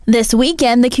This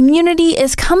weekend, the community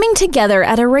is coming together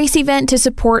at a race event to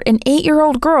support an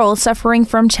 8-year-old girl suffering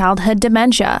from childhood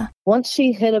dementia. Once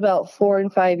she hit about 4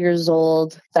 and 5 years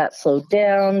old, that slowed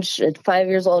down. At 5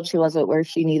 years old, she wasn't where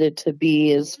she needed to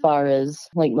be as far as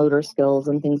like motor skills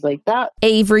and things like that.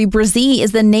 Avery Brizzee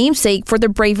is the namesake for the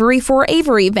Bravery for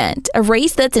Avery event, a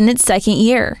race that's in its second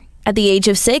year. At the age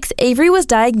of 6, Avery was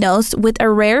diagnosed with a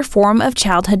rare form of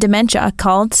childhood dementia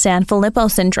called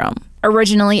Sanfilippo Syndrome.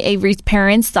 Originally, Avery's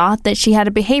parents thought that she had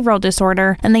a behavioral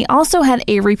disorder, and they also had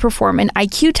Avery perform an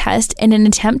IQ test in an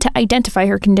attempt to identify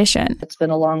her condition. It's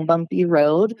been a long, bumpy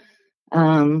road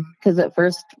because at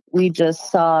first we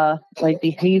just saw like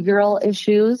behavioral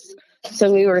issues.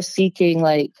 So we were seeking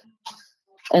like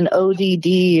an ODD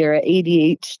or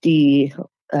ADHD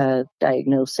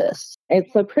diagnosis.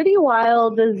 It's a pretty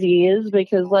wild disease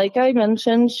because, like I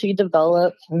mentioned, she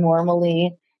developed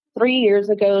normally. 3 years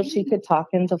ago, she could talk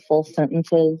into full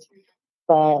sentences,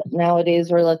 but nowadays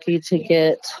we're lucky to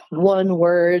get one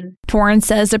word. Torrans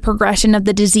says the progression of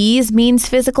the disease means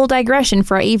physical digression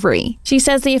for Avery. She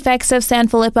says the effects of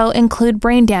Sanfilippo include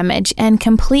brain damage and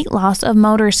complete loss of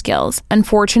motor skills.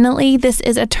 Unfortunately, this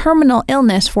is a terminal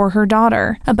illness for her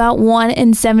daughter. About 1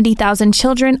 in 70,000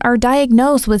 children are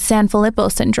diagnosed with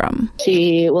Sanfilippo syndrome.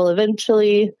 She will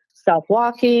eventually stop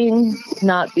walking,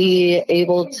 not be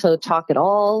able to talk at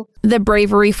all. The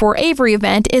Bravery for Avery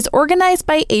event is organized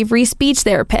by Avery's speech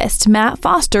therapist, Matt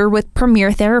Foster, with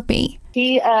Premier Therapy.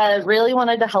 He really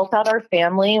wanted to help out our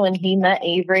family when he met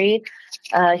Avery.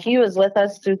 He was with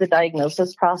us through the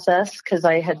diagnosis process because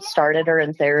I had started her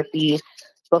in therapy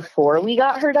before we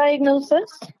got her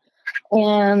diagnosis.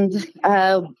 And,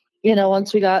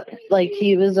 once we got,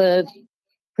 he was a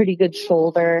pretty good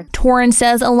shoulder. Torrans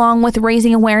says along with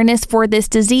raising awareness for this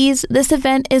disease, this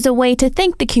event is a way to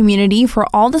thank the community for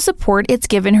all the support it's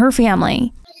given her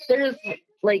family. There's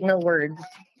no words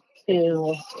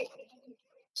to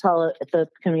tell the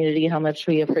community how much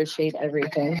we appreciate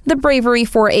everything. The Bravery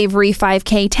for Avery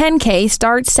 5K 10K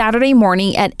starts Saturday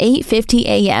morning at 8:50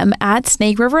 a.m. at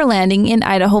Snake River Landing in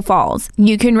Idaho Falls.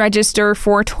 You can register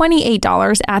for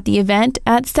 $28 at the event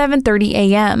at 7:30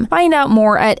 a.m. Find out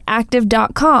more at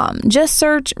active.com. Just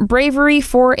search Bravery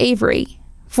for Avery.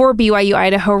 For BYU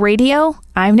Idaho Radio,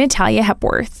 I'm Natalia Hepworth.